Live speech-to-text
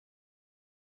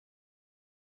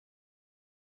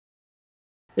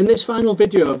In this final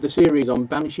video of the series on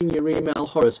banishing your email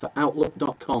horrors for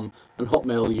Outlook.com and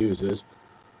Hotmail users,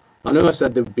 I know I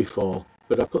said them before,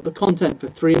 but I've put the content for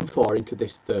 3 and 4 into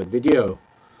this third video.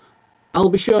 I'll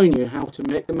be showing you how to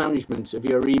make the management of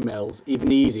your emails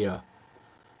even easier.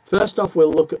 First off,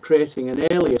 we'll look at creating an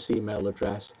alias email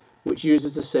address which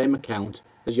uses the same account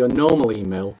as your normal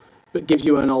email but gives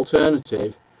you an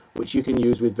alternative which you can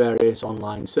use with various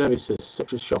online services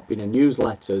such as shopping and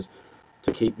newsletters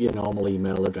to keep your normal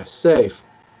email address safe.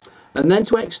 And then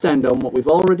to extend on what we've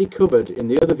already covered in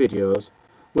the other videos,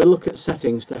 we'll look at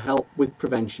settings to help with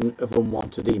prevention of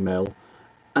unwanted email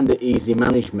and the easy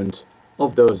management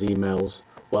of those emails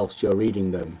whilst you're reading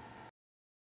them.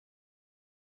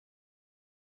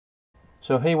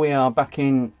 So here we are back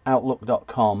in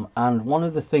Outlook.com, and one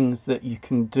of the things that you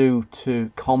can do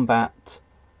to combat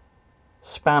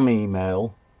spam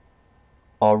email,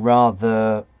 or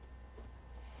rather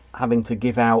having to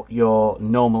give out your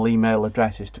normal email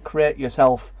address, is to create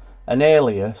yourself an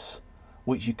alias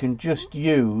which you can just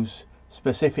use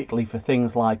specifically for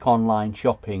things like online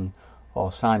shopping or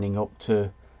signing up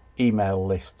to email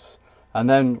lists. And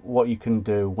then what you can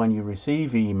do when you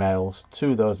receive emails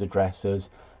to those addresses,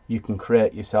 you can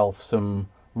create yourself some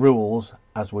rules,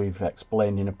 as we've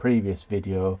explained in a previous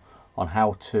video, on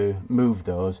how to move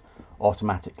those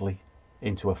automatically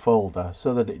into a folder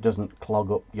so that it doesn't clog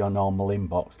up your normal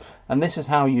inbox. And this is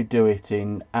how you do it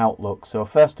in Outlook. So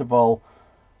first of all,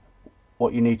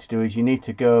 what you need to do is you need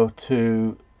to go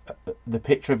to the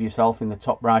picture of yourself in the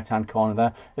top right hand corner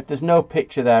there. If there's no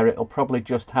picture there, it'll probably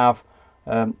just have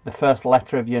the first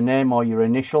letter of your name or your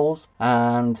initials,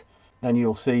 and then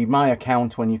you'll see my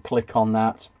account when you click on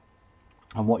that.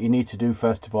 And what you need to do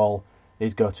first of all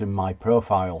is go to my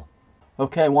profile.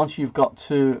 Okay, once you've got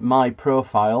to my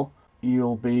profile,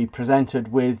 you'll be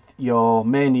presented with your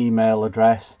main email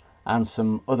address and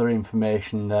some other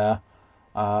information there.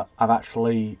 I've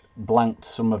actually blanked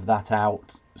some of that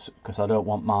out because I don't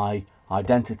want my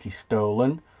identity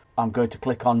stolen. I'm going to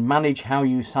click on manage how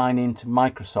you sign into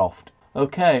Microsoft.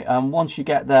 Okay, and once you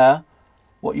get there,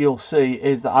 what you'll see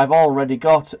is that I've already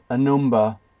got a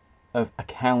number of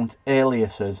account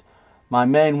aliases. My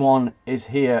main one is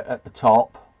here at the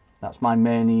top. That's my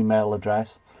main email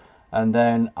address. And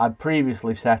then I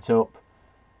previously set up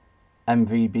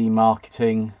MVB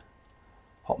Marketing,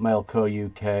 Hotmail Co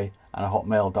UK, and a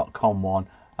hotmail.com one.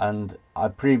 And I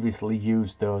previously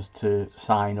used those to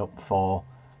sign up for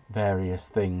various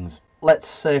things. Let's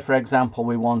say, for example,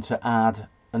 we want to add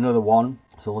another one.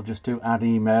 So we'll just do add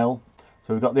email.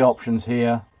 So we've got the options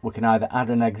here. We can either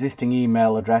add an existing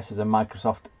email address as a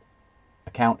Microsoft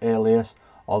account alias,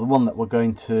 or the one that we're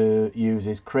going to use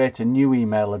is create a new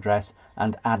email address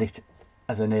and add it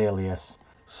as an alias.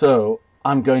 So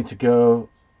I'm going to go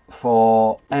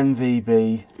for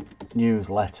MVB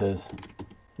newsletters.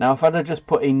 Now if I'd have just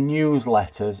put in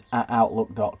newsletters at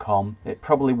Outlook.com, it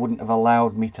probably wouldn't have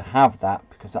allowed me to have that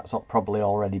because that's probably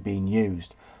already been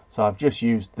used. So I've just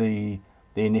used the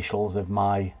initials of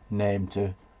my name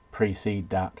to precede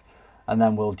that, and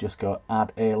then we'll just go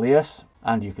add alias,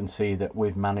 and you can see that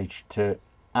we've managed to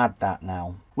add that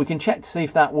now. We can check to see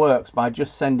if that works by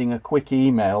just sending a quick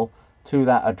email to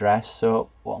that address. So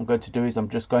what I'm going to do is I'm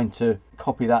just going to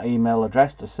copy that email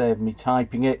address to save me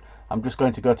typing it. I'm just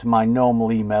going to go to my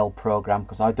normal email program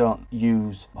because I don't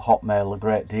use Hotmail a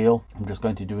great deal. I'm just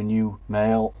going to do a new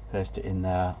mail, paste it in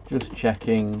there, just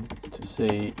checking to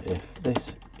see if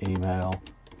this email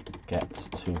gets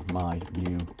to my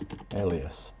new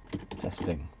alias.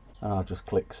 Testing. And I'll just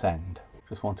click send.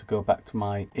 Just want to go back to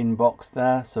my inbox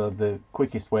there, so the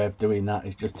quickest way of doing that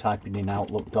is just typing in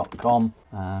Outlook.com,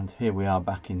 and here we are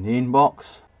back in the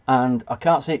inbox. And I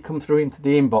can't see it come through into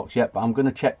the inbox yet, but I'm going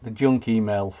to check the junk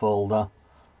email folder,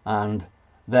 and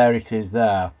there it is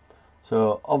there.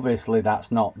 So obviously that's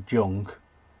not junk,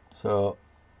 so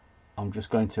I'm just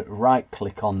going to right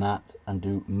click on that and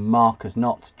do mark as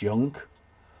not junk,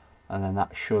 and then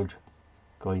that should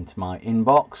go into my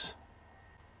inbox.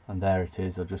 And there it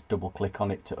is. I'll just double click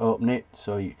on it to open it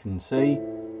so you can see.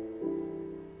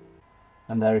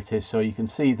 And there it is, so you can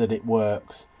see that it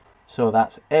works. So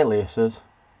that's aliases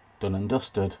done and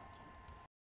dusted.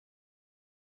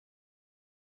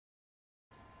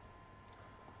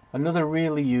 Another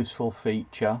really useful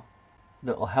feature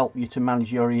that will help you to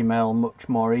manage your email much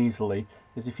more easily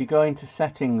is if you go into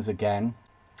settings again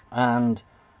and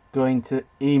go into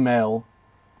email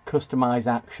customize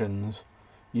actions.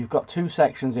 You've got two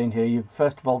sections in here. You've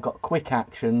first of all got quick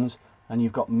actions and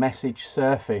you've got message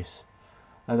surface.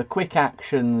 Now the quick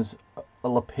actions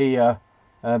will appear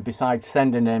besides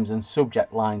sender names and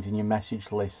subject lines in your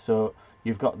message list. So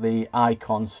you've got the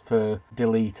icons for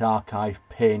delete, archive,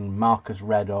 pin, mark as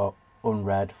read or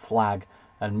unread, flag,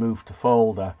 and move to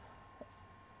folder,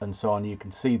 and so on. You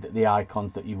can see that the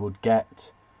icons that you would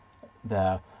get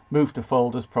there. Move to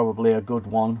folder is probably a good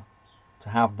one to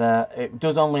have there. It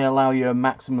does only allow you a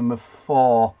maximum of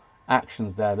 4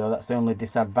 actions there, though. That's the only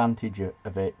disadvantage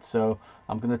of it. So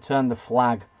I'm going to turn the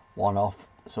flag one off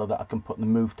so that I can put the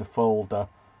move to folder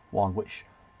one, which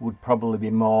would probably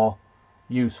be more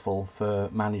useful for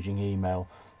managing email.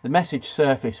 The message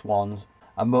surface ones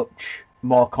are much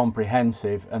more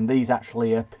comprehensive, and these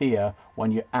actually appear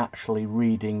when you're actually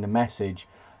reading the message,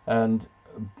 and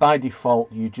by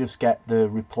default you just get the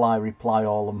reply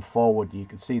all and forward. You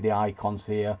can see the icons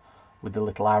here with the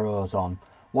little arrows on.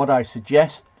 What I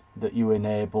suggest that you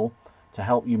enable to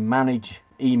help you manage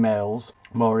emails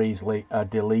more easily are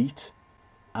delete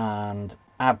and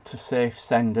add to safe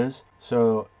senders.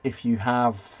 So if you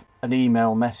have an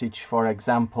email message, for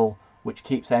example, which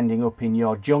keeps ending up in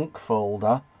your junk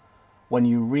folder, when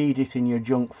you read it in your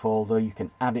junk folder, you can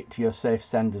add it to your safe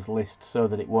senders list so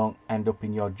that it won't end up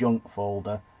in your junk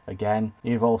folder again.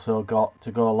 You've also got,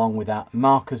 to go along with that,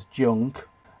 mark as junk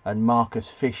and mark as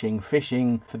phishing.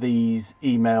 Phishing for these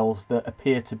emails that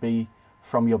appear to be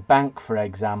from your bank, for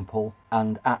example,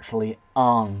 and actually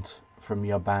aren't from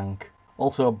your bank.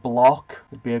 Also block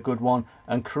would be a good one,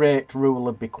 and create rule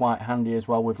would be quite handy as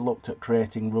well. We've looked at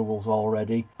creating rules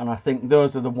already, and I think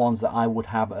those are the ones that I would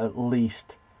have at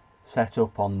least set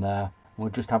up on there.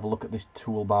 We'll just have a look at this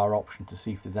toolbar option to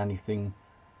see if there's anything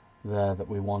there that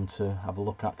we want to have a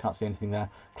look at. Can't see anything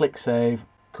there. Click save,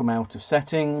 come out of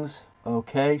settings.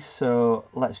 Okay, so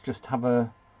let's just have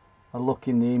a look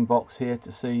in the inbox here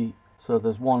to see. So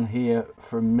there's one here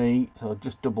from me, so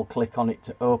just double click on it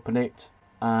to open it,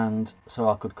 and so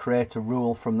I could create a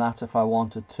rule from that if I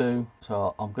wanted to.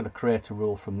 So I'm going to create a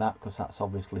rule from that because that's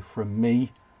obviously from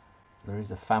me. There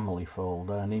is a family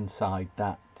folder, and inside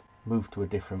that, move to a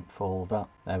different folder.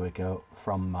 There we go,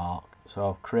 from Mark. So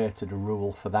I've created a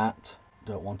rule for that.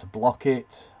 Don't want to block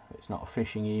it. It's not a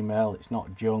phishing email, it's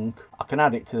not junk. I can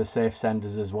add it to the safe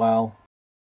senders as well.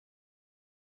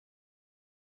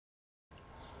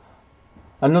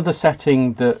 Another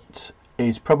setting that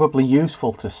is probably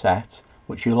useful to set,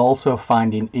 which you'll also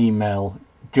find in email,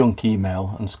 junk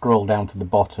email, and scroll down to the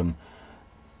bottom,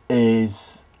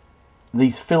 is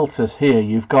these filters here.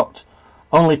 You've got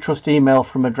only trust email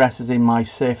from addresses in my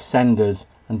safe senders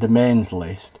and domains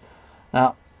list.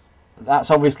 Now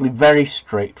that's obviously very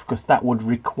strict because that would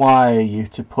require you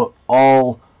to put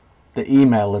all the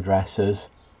email addresses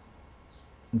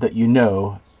that you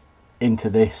know into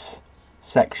this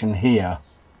section here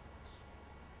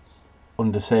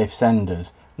under safe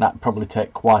senders. That probably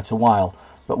take quite a while,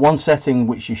 but one setting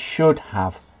which you should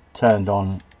have turned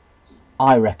on,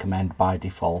 I recommend by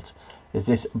default, is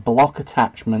this block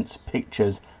attachments,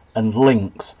 pictures and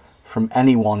links from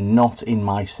anyone not in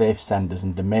my safe senders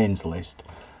and domains list.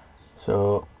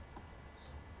 So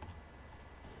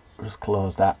just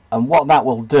close that, and what that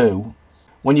will do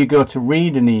when you go to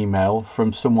read an email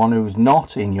from someone who's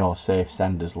not in your safe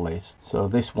senders list, so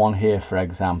this one here for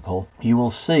example, you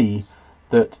will see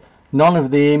that none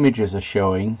of the images are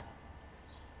showing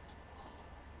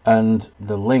and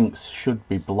the links should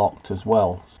be blocked as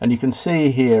well. And you can see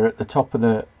here at the top of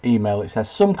the email it says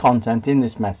some content in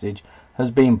this message has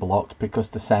been blocked because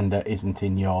the sender isn't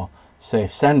in your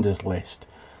safe senders list.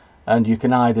 And you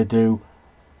can either do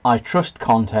I trust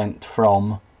content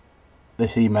from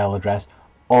this email address,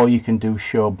 or you can do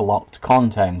show blocked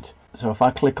content. So if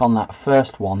I click on that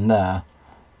first one there,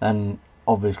 then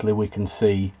obviously we can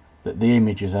see that the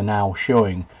images are now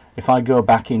showing. If I go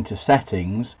back into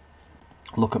settings,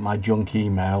 look at my junk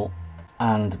email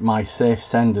and my safe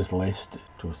senders list,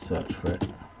 to search for it,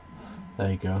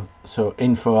 there you go, so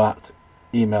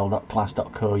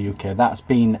info@email.class.co.uk, that's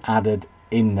been added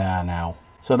in there now.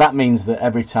 So that means that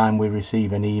every time we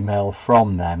receive an email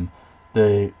from them,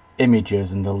 the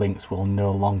images and the links will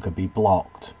no longer be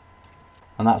blocked.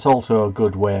 And that's also a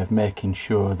good way of making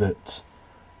sure that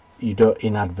you don't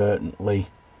inadvertently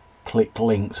click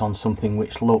links on something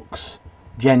which looks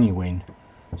genuine.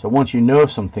 So once you know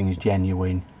something is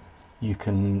genuine, you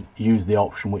can use the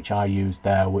option which I used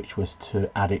there, which was to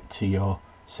add it to your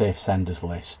safe senders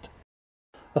list.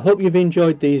 I hope you've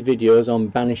enjoyed these videos on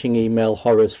banishing email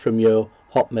horrors from your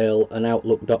Hotmail and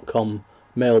Outlook.com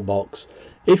mailbox.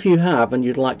 If you have and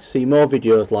you'd like to see more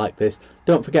videos like this,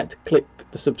 don't forget to click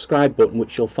the subscribe button,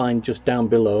 which you'll find just down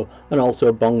below, and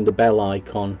also bong the bell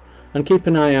icon, and keep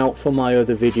an eye out for my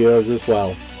other videos as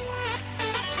well.